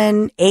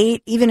 7,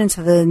 8, even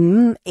into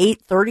the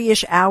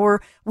 8:30-ish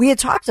hour, we had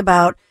talked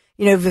about,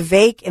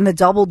 Vivek in the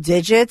double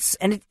digits.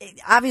 And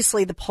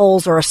obviously the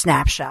polls are a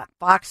snapshot.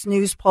 Fox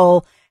News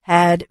poll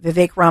had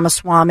Vivek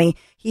Ramaswamy.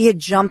 He had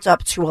jumped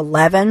up to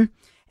 11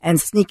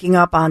 and sneaking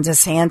up on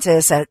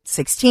DeSantis at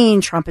 16,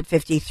 Trump at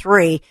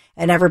 53,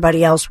 and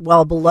everybody else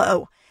well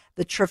below.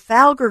 The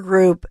Trafalgar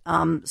Group,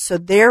 so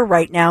they're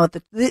right now at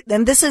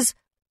and this is,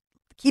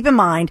 keep in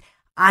mind,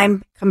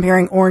 I'm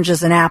comparing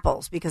oranges and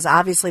apples because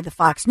obviously the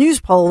Fox News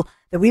poll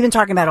that we've been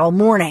talking about all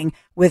morning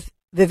with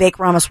Vivek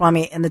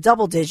Ramaswamy in the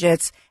double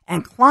digits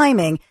and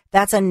climbing,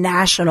 that's a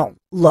national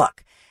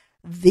look.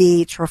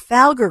 The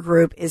Trafalgar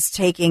Group is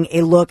taking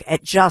a look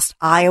at just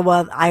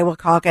Iowa, the Iowa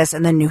caucus,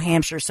 and then New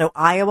Hampshire. So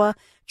Iowa,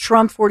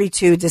 Trump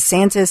 42,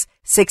 DeSantis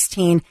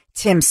 16,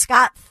 Tim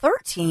Scott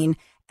 13,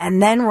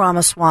 and then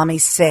Ramaswamy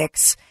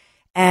 6.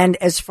 And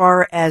as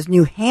far as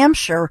New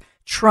Hampshire,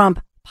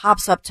 Trump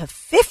pops up to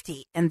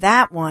 50 in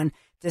that one.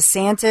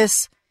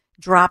 DeSantis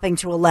dropping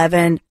to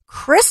 11.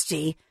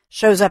 Christie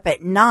shows up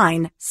at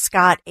 9,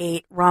 Scott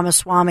 8,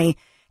 Ramaswamy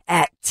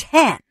at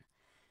 10.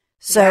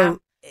 So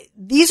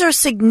these are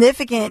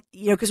significant,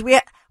 because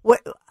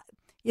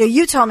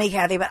you tell me,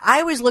 Kathy, but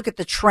I always look at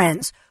the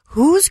trends.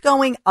 Who's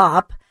going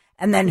up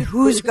and then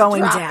who's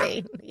going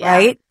down,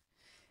 right?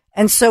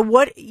 And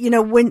so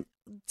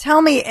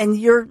tell me, and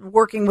you're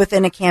working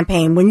within a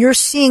campaign, when you're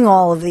seeing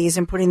all of these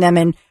and putting them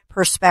in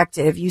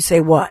perspective, you say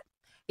what?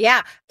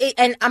 Yeah,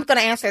 and I'm going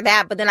to answer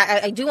that, but then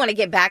I do want to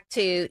get back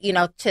to,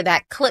 to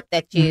that clip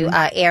that you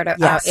aired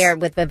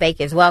with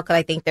Vivek as well, because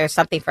I think there's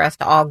something for us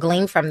to all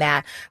glean from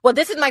that. Well,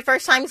 this is my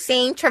first time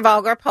seeing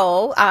Trafalgar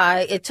poll.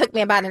 It took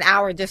me about an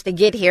hour just to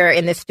get here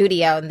in the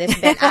studio, and this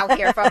has been out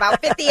here for about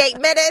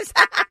 58 minutes.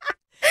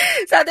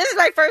 So this is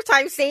my first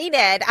time seeing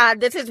it.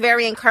 This is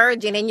very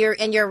encouraging, and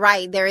you're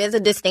right. There is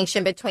a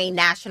distinction between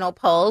national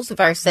polls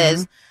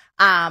versus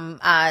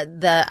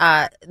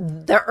the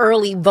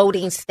early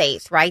voting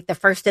states, right? The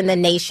first in the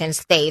nation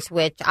states,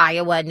 which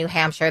Iowa, New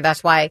Hampshire.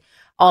 That's why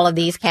all of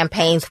these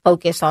campaigns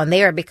focus on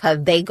there,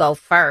 because they go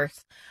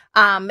first.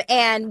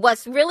 And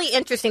what's really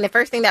interesting, the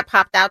first thing that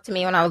popped out to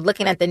me when I was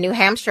looking at the New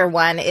Hampshire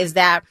one is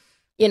that,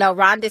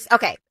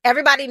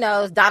 everybody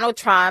knows Donald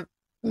Trump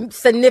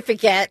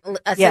significant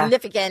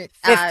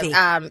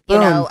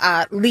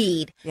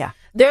lead. Yeah.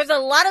 There's a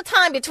lot of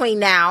time between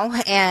now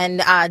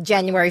and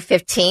January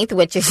 15th,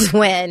 which is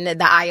when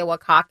the Iowa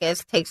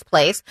caucus takes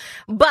place.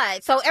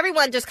 But so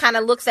everyone just kind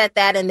of looks at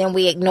that and then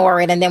we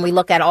ignore it and then we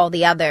look at all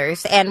the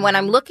others. And when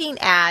I'm looking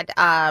at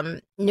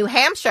New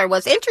Hampshire,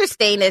 what's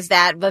interesting is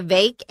that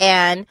Vivek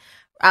and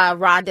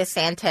Ron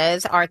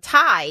DeSantis are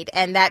tied.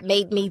 And that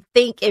made me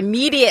think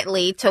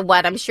immediately to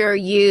what I'm sure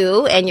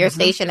you and your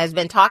station has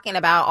been talking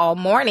about all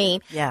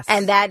morning. Yes.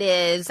 And that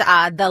is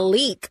the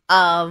leak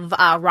of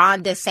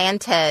Ron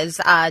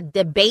DeSantis'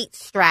 debate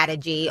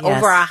strategy. Yes.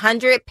 Over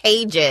 100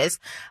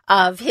 pages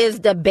of his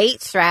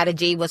debate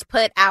strategy was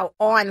put out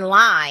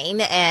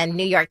online, and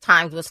New York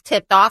Times was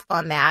tipped off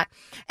on that.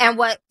 And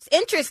what's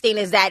interesting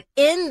is that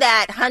in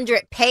that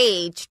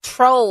 100-page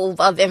trove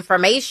of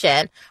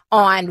information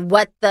on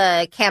what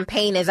the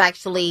campaign is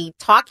actually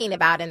talking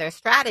about in their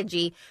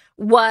strategy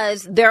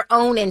was their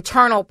own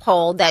internal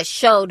poll that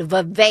showed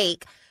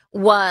Vivek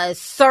was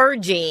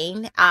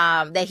surging,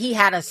 that he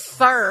had a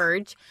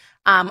surge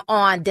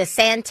on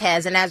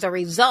DeSantis. And as a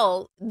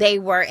result, they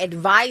were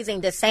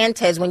advising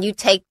DeSantis, when you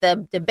take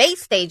the debate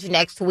stage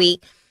next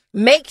week,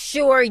 make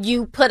sure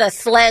you put a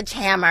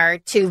sledgehammer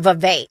to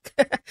Vivek.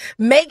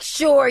 Make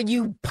sure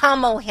you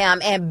pummel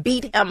him and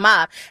beat him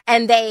up.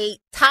 And they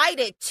tied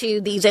it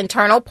to these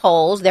internal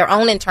polls, their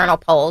own internal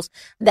polls,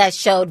 that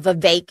showed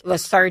Vivek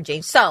was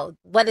surging. So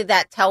what did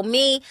that tell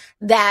me?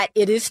 That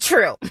it is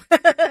true.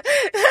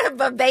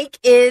 Vivek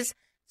is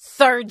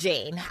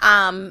surging.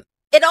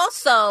 It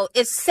also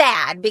is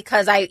sad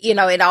because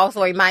it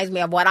also reminds me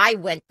of what I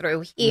went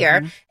through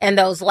here in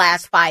those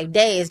last 5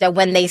 days, that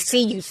when they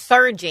see you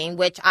surging,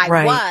 which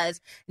I was,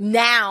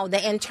 now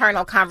the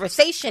internal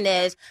conversation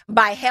is,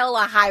 by hell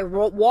or high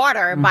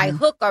water, by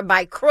hook or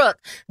by crook,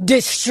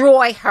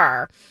 destroy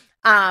her.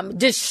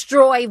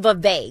 Destroy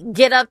Vivek,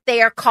 get up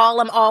there, call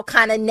him all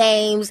kind of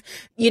names,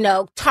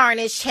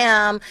 tarnish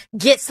him,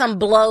 get some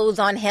blows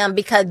on him,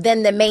 because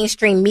then the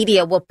mainstream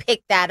media will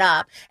pick that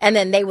up and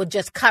then they would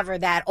just cover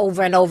that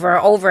over and over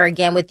and over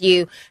again with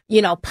you,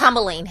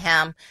 pummeling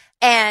him.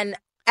 And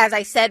as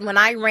I said, when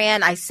I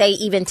ran, I say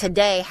even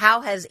today,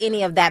 how has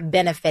any of that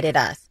benefited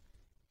us?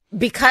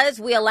 Because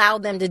we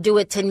allowed them to do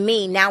it to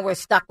me, now we're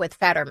stuck with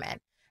Fetterman.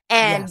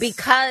 And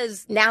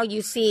because now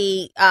you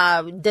see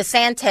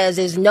DeSantis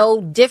is no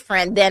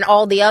different than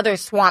all the other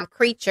swamp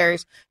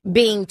creatures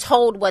being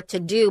told what to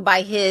do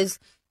by his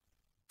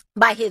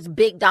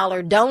big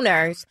dollar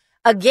donors.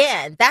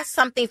 Again, that's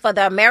something for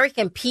the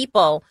American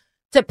people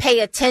to pay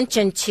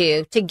attention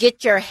to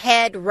get your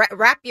head,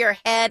 wrap your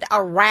head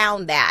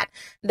around that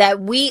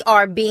we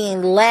are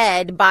being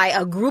led by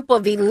a group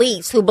of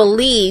elites who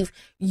believe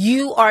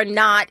you are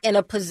not in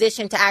a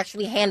position to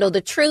actually handle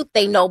the truth.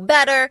 They know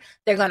better.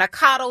 They're going to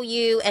coddle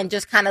you and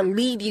just kind of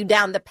lead you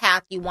down the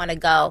path you want to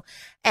go.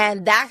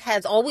 And that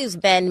has always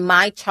been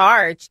my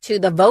charge to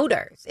the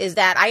voters, is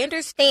that I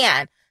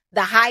understand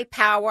the high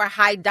power,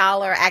 high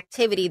dollar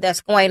activity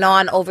that's going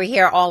on over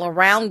here all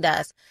around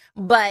us.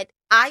 But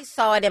I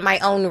saw it in my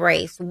own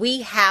race.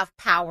 We have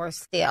power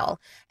still,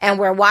 and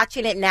we're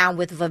watching it now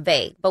with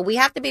Vivek. But we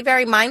have to be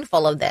very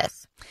mindful of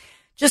this.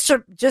 Just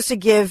to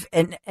give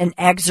an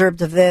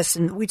excerpt of this,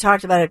 and we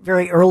talked about it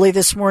very early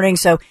this morning.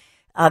 So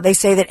they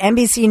say that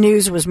NBC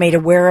News was made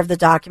aware of the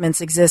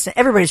documents' existence.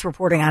 Everybody's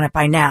reporting on it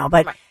by now,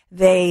 but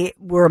they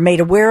were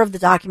made aware of the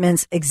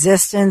documents'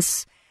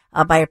 existence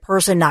by a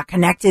person not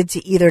connected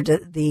to either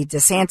the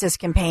DeSantis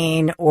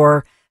campaign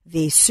or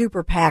the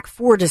super PAC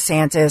for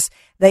DeSantis.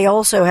 They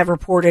also have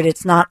reported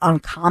it's not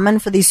uncommon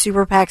for these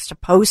super PACs to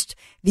post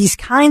these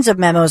kinds of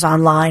memos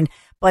online,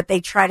 but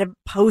they try to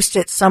post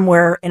it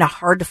somewhere in a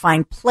hard to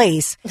find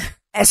place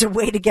as a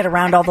way to get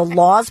around all the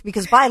laws,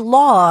 because by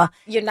law,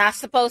 you're not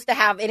supposed to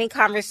have any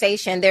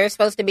conversation. There's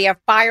supposed to be a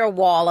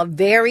firewall, a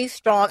very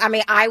strong. I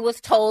mean, I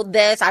was told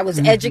this. I was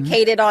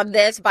educated on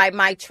this by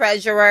my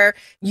treasurer.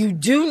 You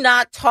do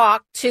not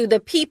talk to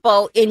the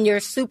people in your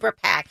super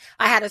PAC.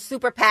 I had a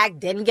super PAC,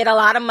 didn't get a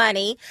lot of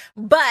money,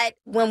 but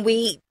when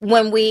we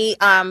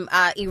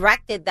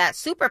erected that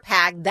super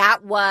PAC,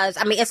 that was,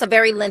 it's a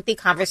very lengthy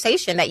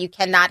conversation that you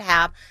cannot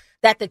have,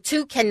 that the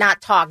two cannot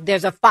talk.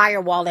 There's a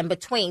firewall in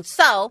between.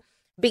 So,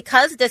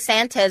 because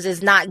DeSantis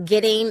is not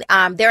getting,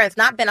 there has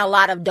not been a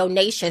lot of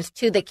donations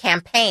to the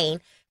campaign.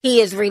 He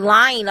is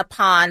relying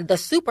upon the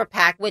super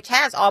PAC, which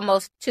has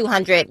almost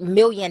 $200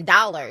 million,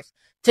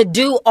 to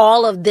do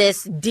all of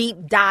this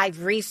deep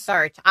dive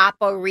research,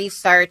 Oppo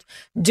research,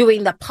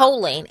 doing the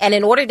polling. And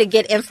in order to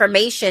get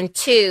information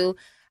to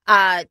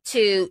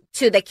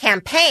the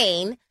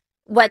campaign,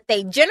 what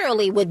they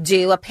generally would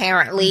do,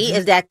 apparently,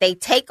 is that they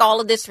take all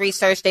of this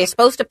research. They're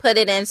supposed to put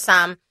it in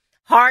some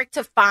hard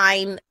to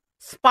find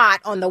spot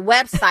on the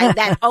website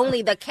that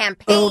only the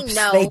campaign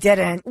knows. They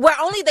didn't. Where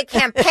only the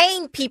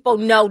campaign people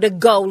know to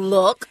go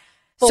look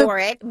for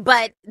it.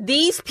 But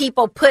these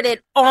people put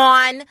it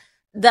on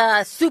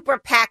the super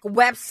PAC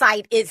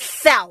website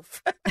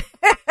itself.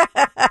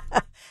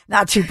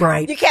 Not too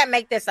bright. You can't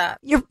make this up.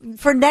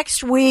 For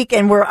next week,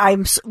 and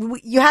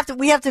we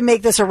have to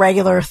make this a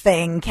regular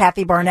thing,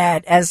 Kathy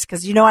Barnette,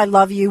 because I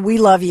love you, we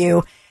love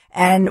you,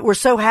 and we're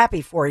so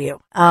happy for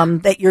you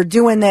that you're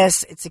doing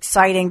this. It's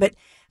exciting. But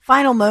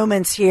final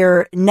moments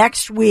here.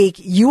 Next week,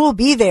 you will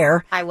be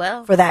there. I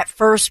will. For that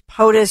first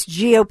POTUS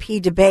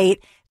GOP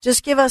debate.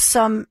 Just give us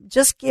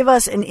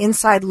an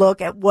inside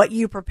look at what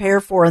you prepare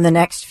for in the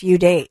next few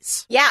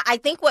days. Yeah, I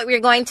think what we're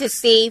going to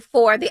see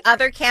for the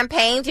other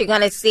campaigns, you're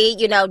going to see,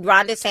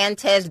 Ron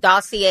DeSantis'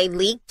 dossier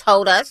leak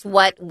told us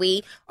what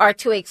we are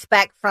to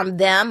expect from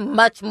them.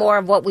 Much more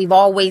of what we've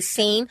always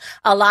seen.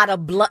 A lot of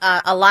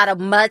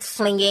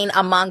mudslinging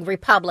among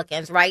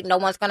Republicans, right? No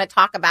one's going to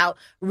talk about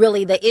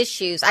really the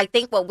issues. I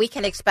think what we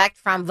can expect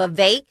from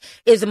Vivek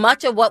is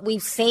much of what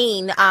we've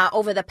seen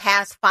over the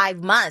past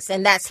 5 months,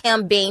 and that's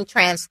him being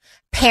transparent,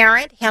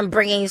 him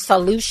bringing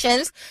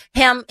solutions,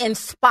 him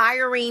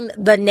inspiring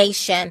the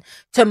nation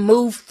to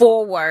move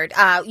forward.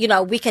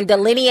 We can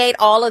delineate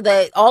all of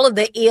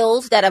the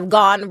ills that have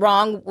gone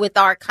wrong with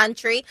our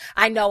country.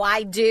 I know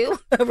I do,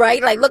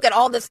 right? Like, look at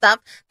all the stuff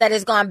that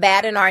has gone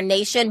bad in our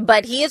nation,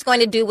 but he is going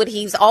to do what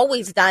he's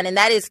always done, and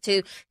that is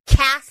to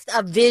cast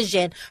a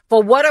vision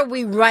for what are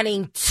we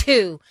running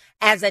to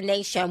as a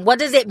nation. What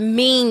does it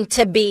mean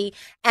to be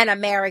an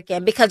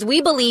American? Because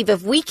we believe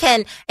if we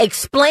can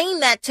explain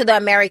that to the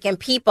American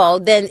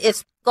people, then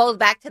it goes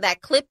back to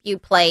that clip you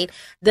played,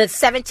 the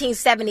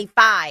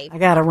 1775. I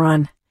gotta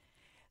run.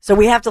 So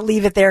we have to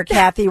leave it there,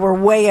 Kathy. We're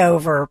way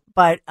over,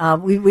 but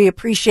we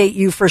appreciate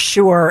you for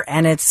sure.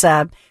 And it's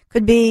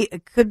could be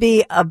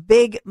a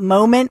big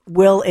moment.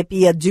 Will it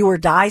be a do or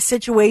die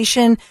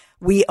situation?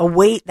 We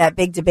await that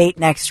big debate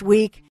next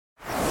week.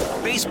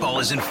 Baseball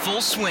is in full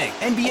swing.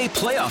 NBA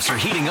playoffs are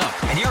heating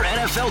up, and your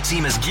NFL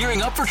team is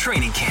gearing up for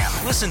training camp.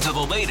 Listen to the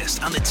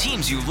latest on the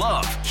teams you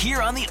love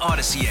here on the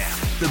Audacy app.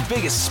 The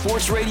biggest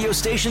sports radio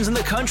stations in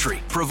the country,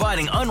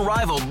 providing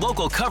unrivaled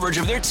local coverage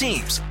of their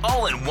teams,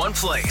 all in one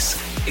place.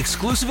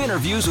 Exclusive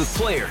interviews with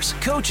players,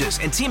 coaches,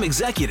 and team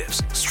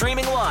executives,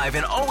 streaming live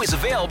and always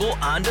available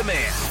on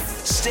demand.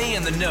 Stay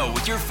in the know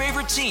with your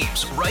favorite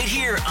teams right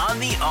here on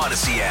the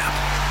Audacy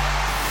app.